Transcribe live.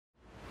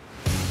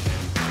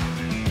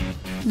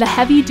The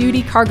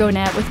heavy-duty cargo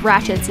net with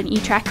ratchets and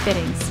E-track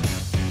fittings.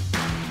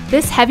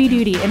 This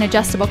heavy-duty and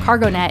adjustable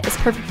cargo net is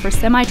perfect for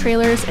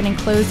semi-trailers and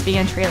enclosed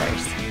van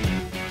trailers.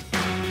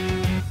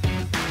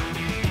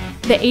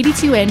 The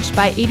 82-inch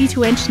by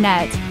 82-inch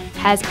net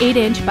has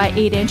 8-inch by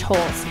 8-inch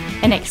holes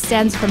and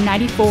extends from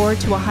 94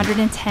 to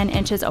 110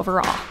 inches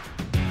overall.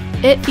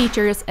 It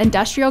features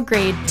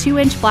industrial-grade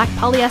 2-inch black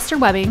polyester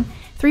webbing,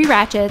 3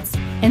 ratchets,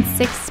 and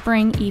 6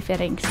 spring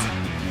E-fittings.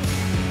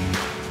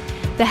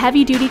 The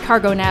heavy-duty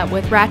cargo net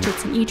with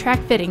ratchets and E-track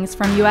fittings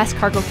from U.S.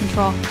 Cargo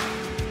Control